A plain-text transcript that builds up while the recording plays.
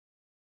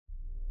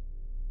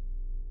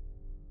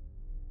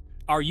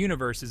Our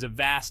universe is a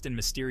vast and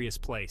mysterious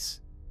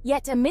place.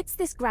 Yet amidst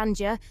this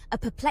grandeur, a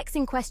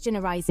perplexing question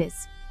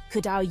arises.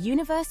 Could our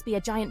universe be a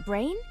giant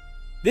brain?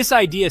 This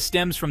idea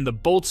stems from the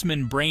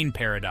Boltzmann brain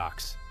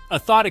paradox, a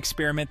thought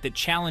experiment that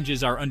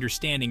challenges our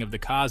understanding of the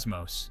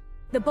cosmos.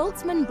 The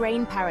Boltzmann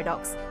brain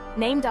paradox,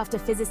 named after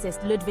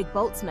physicist Ludwig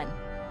Boltzmann,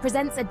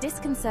 presents a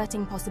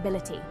disconcerting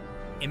possibility.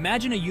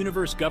 Imagine a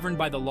universe governed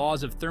by the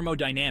laws of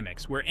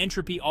thermodynamics, where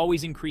entropy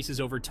always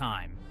increases over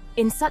time.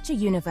 In such a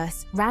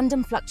universe,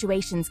 random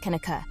fluctuations can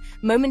occur,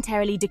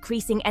 momentarily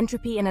decreasing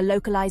entropy in a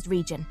localized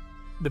region.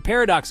 The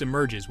paradox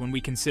emerges when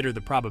we consider the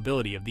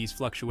probability of these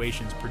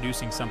fluctuations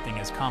producing something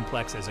as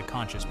complex as a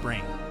conscious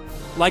brain,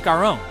 like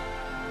our own,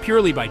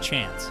 purely by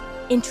chance.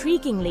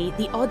 Intriguingly,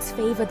 the odds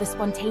favor the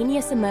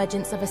spontaneous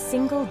emergence of a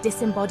single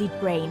disembodied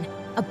brain,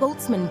 a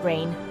Boltzmann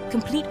brain,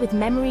 complete with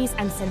memories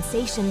and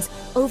sensations,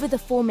 over the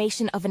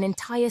formation of an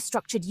entire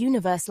structured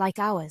universe like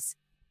ours.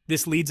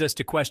 This leads us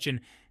to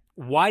question,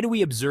 why do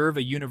we observe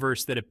a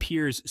universe that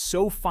appears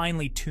so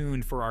finely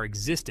tuned for our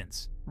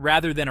existence,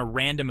 rather than a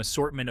random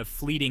assortment of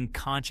fleeting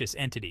conscious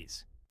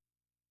entities?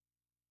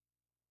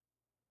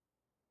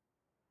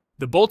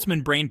 The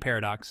Boltzmann brain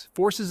paradox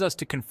forces us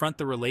to confront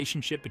the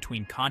relationship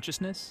between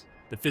consciousness,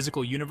 the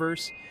physical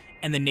universe,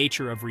 and the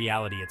nature of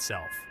reality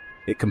itself.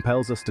 It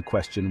compels us to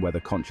question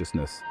whether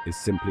consciousness is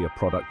simply a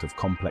product of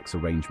complex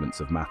arrangements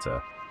of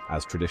matter,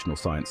 as traditional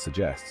science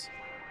suggests,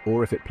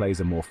 or if it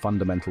plays a more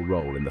fundamental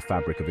role in the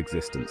fabric of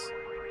existence.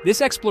 This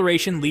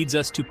exploration leads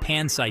us to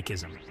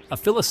panpsychism, a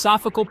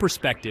philosophical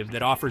perspective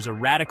that offers a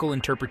radical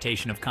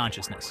interpretation of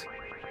consciousness.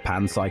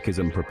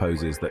 Panpsychism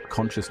proposes that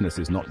consciousness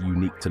is not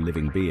unique to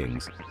living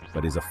beings,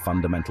 but is a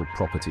fundamental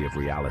property of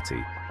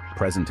reality,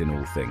 present in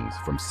all things,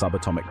 from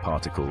subatomic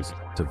particles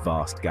to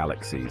vast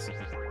galaxies.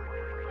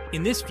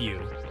 In this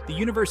view, the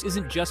universe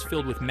isn't just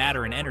filled with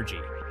matter and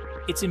energy.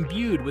 It's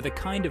imbued with a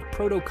kind of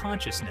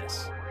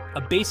proto-consciousness, a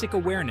basic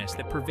awareness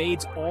that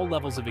pervades all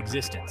levels of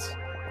existence.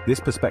 This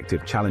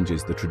perspective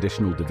challenges the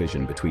traditional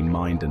division between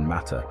mind and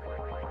matter,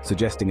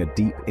 suggesting a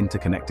deep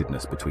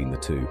interconnectedness between the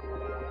two.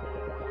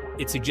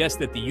 It suggests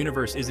that the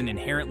universe isn't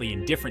inherently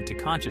indifferent to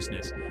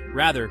consciousness.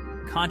 Rather,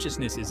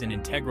 consciousness is an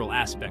integral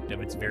aspect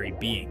of its very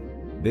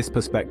being. This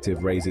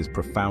perspective raises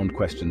profound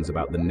questions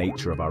about the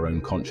nature of our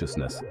own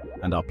consciousness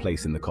and our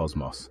place in the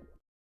cosmos.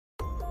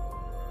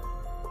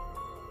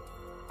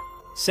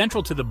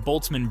 Central to the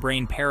Boltzmann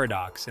brain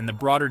paradox and the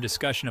broader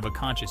discussion of a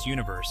conscious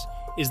universe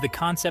is the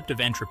concept of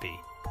entropy.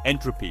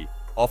 Entropy,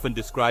 often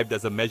described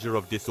as a measure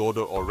of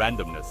disorder or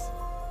randomness,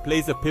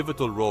 plays a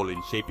pivotal role in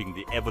shaping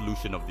the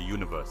evolution of the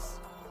universe.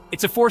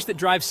 It's a force that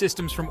drives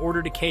systems from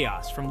order to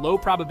chaos, from low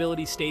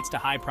probability states to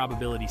high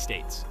probability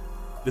states.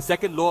 The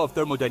second law of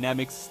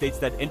thermodynamics states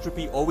that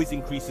entropy always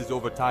increases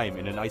over time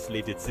in an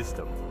isolated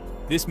system.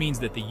 This means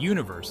that the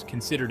universe,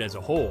 considered as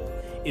a whole,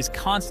 is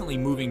constantly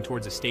moving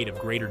towards a state of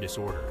greater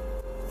disorder.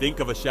 Think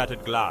of a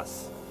shattered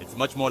glass. It's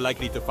much more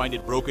likely to find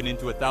it broken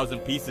into 1,000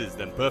 pieces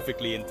than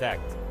perfectly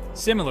intact.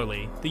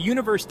 Similarly, the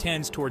universe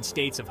tends towards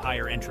states of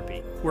higher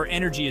entropy, where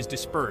energy is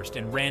dispersed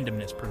and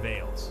randomness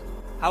prevails.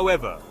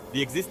 However,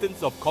 the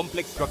existence of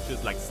complex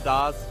structures like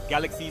stars,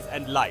 galaxies,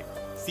 and life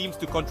seems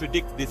to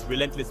contradict this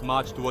relentless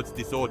march towards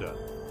disorder.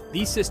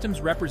 These systems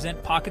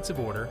represent pockets of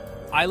order,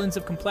 islands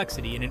of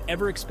complexity in an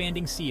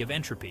ever-expanding sea of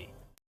entropy.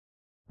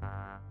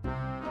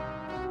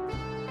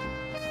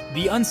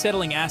 The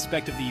unsettling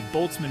aspect of the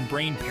Boltzmann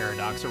brain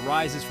paradox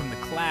arises from the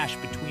clash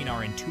between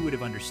our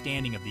intuitive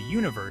understanding of the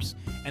universe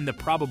and the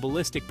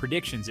probabilistic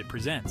predictions it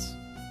presents.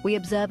 We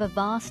observe a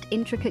vast,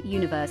 intricate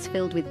universe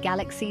filled with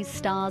galaxies,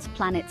 stars,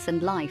 planets,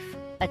 and life,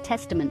 a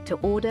testament to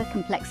order,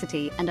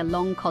 complexity, and a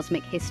long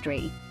cosmic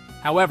history.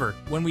 However,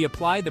 when we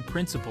apply the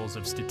principles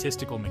of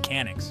statistical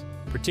mechanics,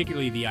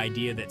 particularly the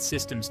idea that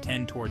systems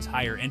tend towards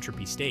higher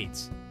entropy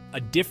states,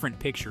 a different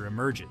picture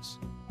emerges.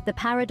 The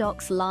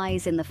paradox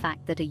lies in the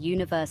fact that a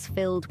universe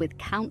filled with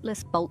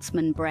countless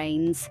Boltzmann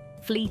brains,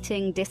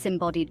 fleeting,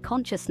 disembodied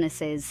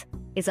consciousnesses,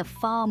 is a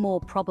far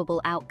more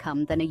probable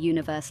outcome than a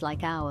universe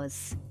like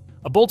ours.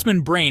 A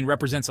Boltzmann brain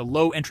represents a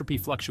low entropy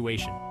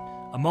fluctuation,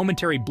 a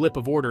momentary blip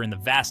of order in the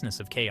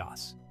vastness of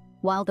chaos.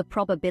 While the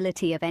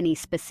probability of any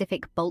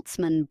specific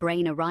Boltzmann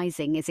brain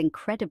arising is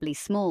incredibly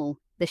small,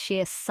 the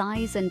sheer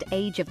size and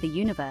age of the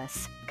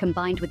universe,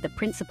 combined with the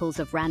principles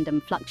of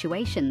random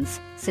fluctuations,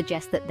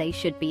 suggest that they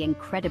should be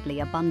incredibly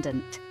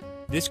abundant.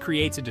 This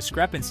creates a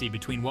discrepancy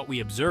between what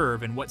we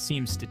observe and what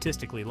seems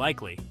statistically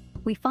likely.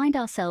 We find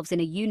ourselves in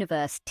a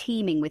universe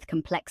teeming with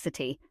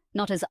complexity,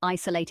 not as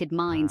isolated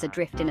minds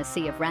adrift in a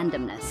sea of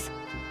randomness.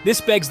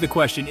 This begs the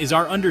question, is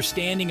our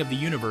understanding of the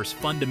universe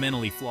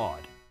fundamentally flawed?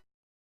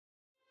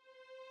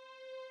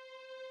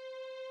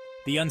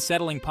 The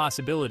unsettling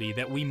possibility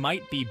that we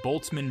might be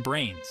Boltzmann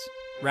brains,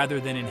 rather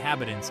than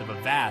inhabitants of a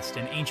vast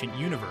and ancient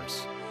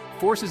universe,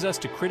 forces us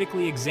to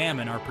critically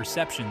examine our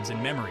perceptions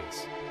and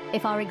memories.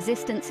 If our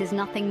existence is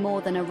nothing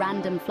more than a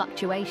random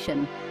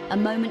fluctuation, a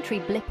momentary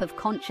blip of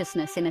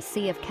consciousness in a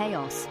sea of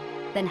chaos,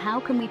 then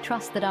how can we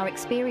trust that our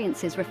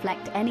experiences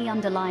reflect any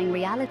underlying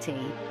reality?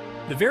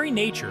 The very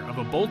nature of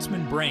a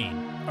Boltzmann brain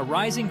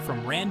arising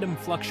from random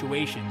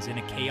fluctuations in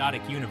a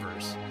chaotic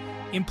universe,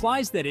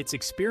 implies that its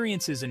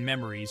experiences and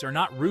memories are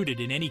not rooted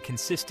in any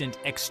consistent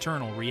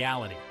external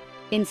reality.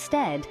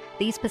 Instead,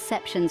 these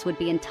perceptions would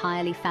be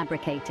entirely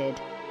fabricated,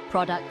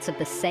 products of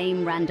the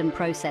same random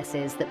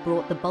processes that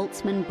brought the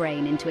Boltzmann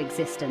brain into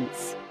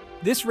existence.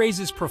 This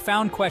raises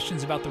profound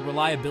questions about the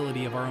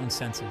reliability of our own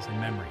senses and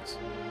memories.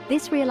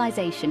 This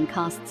realization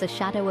casts a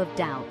shadow of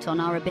doubt on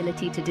our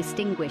ability to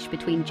distinguish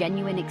between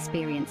genuine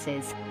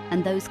experiences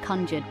and those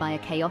conjured by a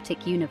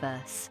chaotic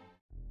universe.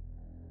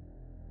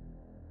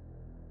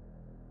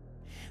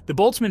 The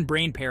Boltzmann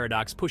brain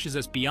paradox pushes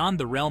us beyond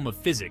the realm of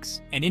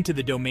physics and into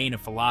the domain of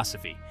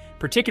philosophy,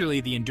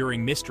 particularly the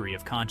enduring mystery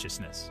of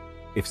consciousness.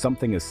 If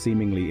something as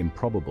seemingly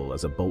improbable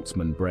as a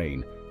Boltzmann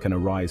brain can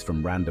arise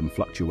from random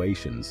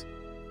fluctuations,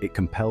 it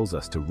compels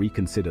us to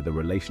reconsider the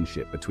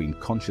relationship between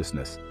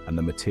consciousness and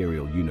the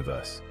material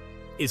universe.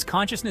 Is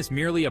consciousness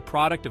merely a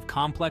product of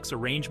complex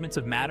arrangements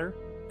of matter,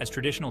 as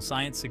traditional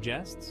science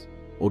suggests?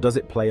 Or does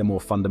it play a more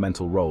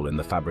fundamental role in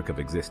the fabric of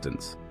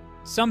existence?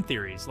 Some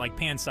theories, like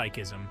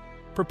panpsychism,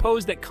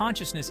 propose that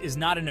consciousness is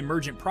not an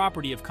emergent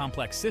property of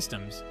complex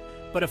systems,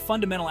 but a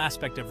fundamental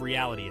aspect of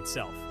reality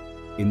itself.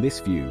 In this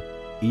view,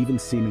 even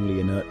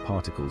seemingly inert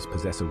particles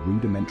possess a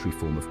rudimentary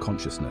form of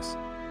consciousness,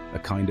 a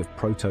kind of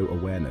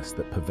proto-awareness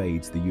that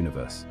pervades the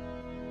universe.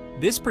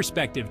 This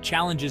perspective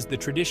challenges the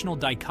traditional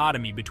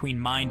dichotomy between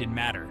mind and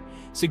matter,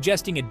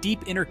 suggesting a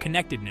deep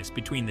interconnectedness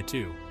between the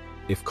two.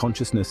 If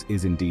consciousness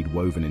is indeed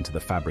woven into the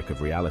fabric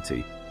of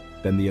reality,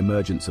 then the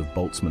emergence of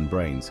Boltzmann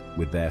brains,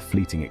 with their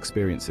fleeting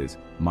experiences,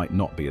 might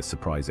not be as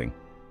surprising.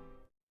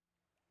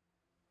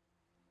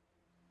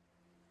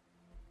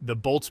 The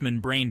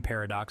Boltzmann brain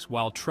paradox,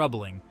 while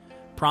troubling,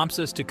 prompts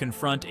us to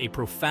confront a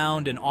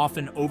profound and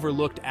often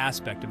overlooked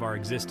aspect of our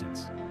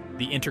existence,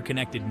 the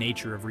interconnected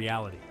nature of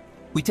reality.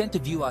 We tend to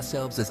view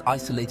ourselves as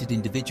isolated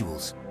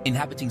individuals,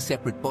 inhabiting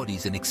separate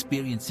bodies and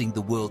experiencing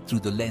the world through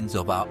the lens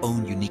of our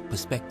own unique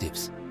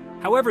perspectives.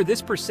 However,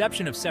 this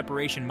perception of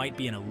separation might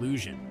be an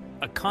illusion,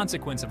 a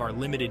consequence of our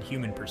limited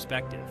human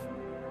perspective.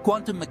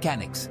 Quantum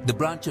mechanics, the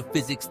branch of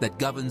physics that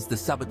governs the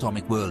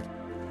subatomic world,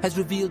 has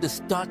revealed a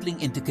startling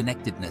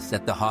interconnectedness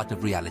at the heart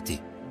of reality.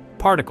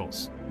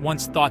 Particles,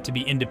 once thought to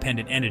be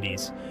independent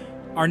entities,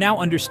 are now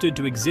understood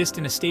to exist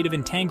in a state of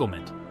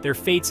entanglement, their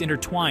fates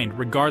intertwined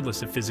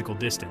regardless of physical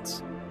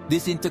distance.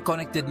 This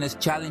interconnectedness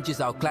challenges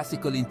our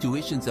classical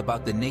intuitions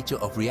about the nature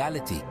of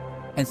reality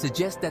and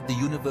suggests that the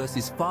universe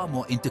is far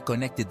more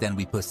interconnected than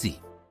we perceive.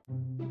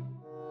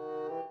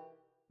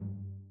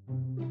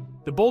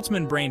 The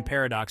Boltzmann brain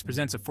paradox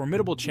presents a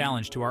formidable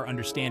challenge to our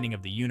understanding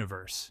of the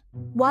universe.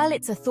 While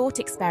it's a thought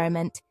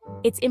experiment,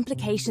 its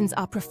implications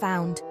are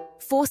profound,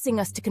 forcing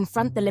us to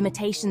confront the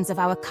limitations of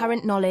our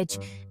current knowledge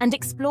and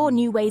explore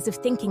new ways of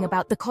thinking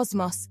about the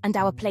cosmos and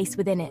our place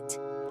within it.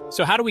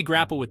 So how do we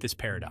grapple with this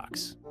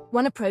paradox?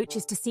 One approach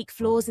is to seek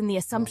flaws in the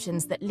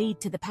assumptions that lead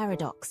to the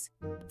paradox.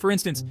 For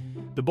instance,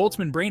 the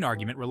Boltzmann brain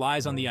argument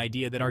relies on the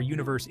idea that our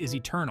universe is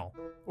eternal,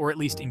 or at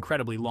least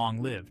incredibly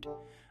long-lived,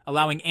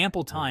 allowing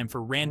ample time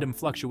for random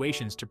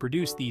fluctuations to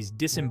produce these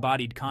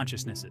disembodied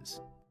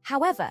consciousnesses.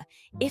 However,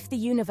 if the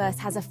universe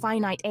has a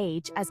finite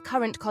age, as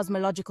current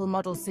cosmological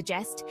models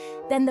suggest,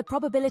 then the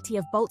probability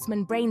of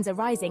Boltzmann brains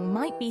arising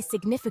might be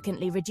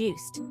significantly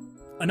reduced.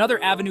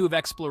 Another avenue of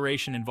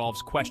exploration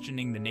involves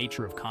questioning the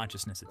nature of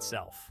consciousness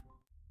itself.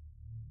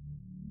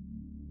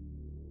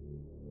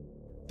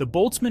 The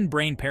Boltzmann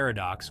brain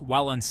paradox,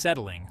 while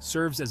unsettling,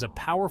 serves as a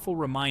powerful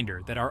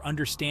reminder that our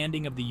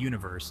understanding of the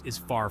universe is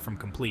far from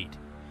complete.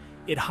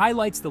 It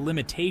highlights the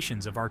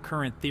limitations of our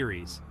current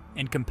theories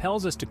and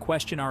compels us to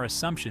question our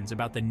assumptions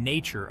about the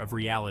nature of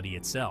reality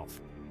itself.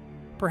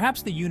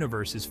 Perhaps the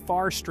universe is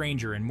far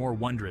stranger and more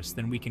wondrous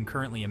than we can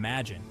currently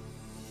imagine.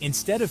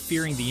 Instead of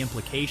fearing the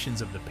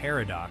implications of the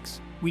paradox,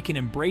 we can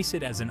embrace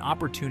it as an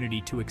opportunity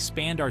to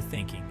expand our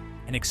thinking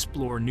and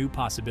explore new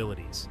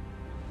possibilities.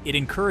 It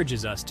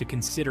encourages us to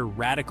consider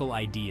radical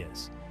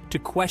ideas, to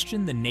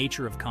question the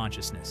nature of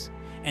consciousness,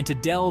 and to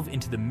delve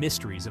into the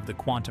mysteries of the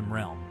quantum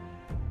realm.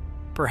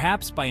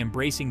 Perhaps by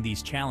embracing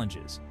these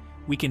challenges,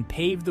 we can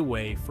pave the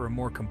way for a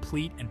more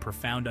complete and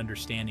profound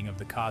understanding of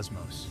the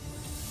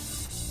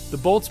cosmos. The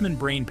Boltzmann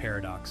brain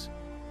paradox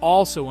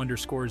also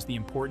underscores the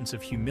importance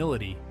of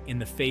humility in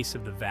the face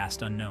of the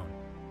vast unknown.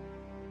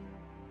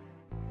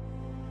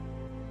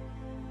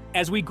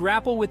 As we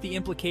grapple with the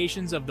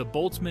implications of the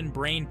Boltzmann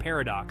brain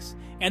paradox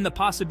and the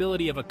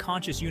possibility of a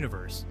conscious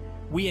universe,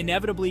 we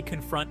inevitably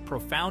confront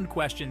profound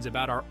questions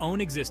about our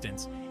own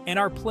existence and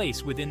our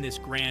place within this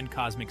grand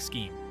cosmic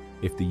scheme.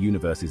 If the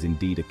universe is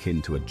indeed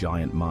akin to a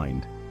giant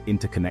mind,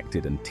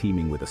 interconnected and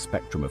teeming with a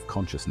spectrum of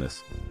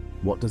consciousness,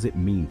 what does it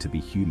mean to be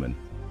human?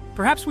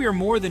 Perhaps we are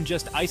more than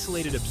just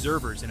isolated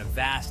observers in a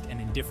vast and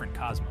indifferent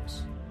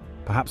cosmos.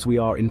 Perhaps we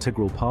are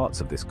integral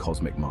parts of this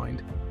cosmic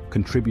mind,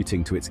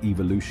 contributing to its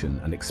evolution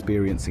and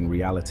experiencing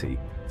reality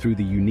through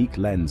the unique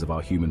lens of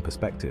our human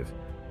perspective.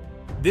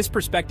 This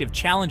perspective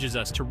challenges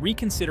us to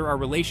reconsider our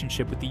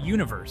relationship with the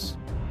universe,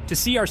 to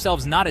see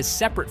ourselves not as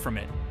separate from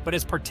it, but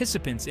as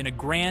participants in a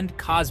grand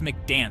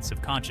cosmic dance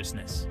of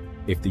consciousness.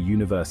 If the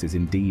universe is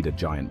indeed a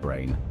giant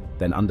brain,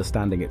 then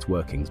understanding its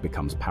workings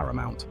becomes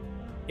paramount.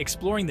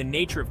 Exploring the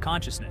nature of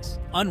consciousness,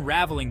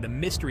 unraveling the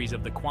mysteries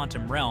of the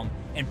quantum realm,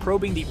 and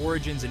probing the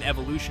origins and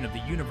evolution of the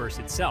universe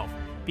itself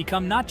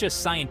become not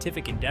just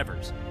scientific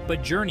endeavors,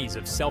 but journeys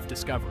of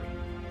self-discovery.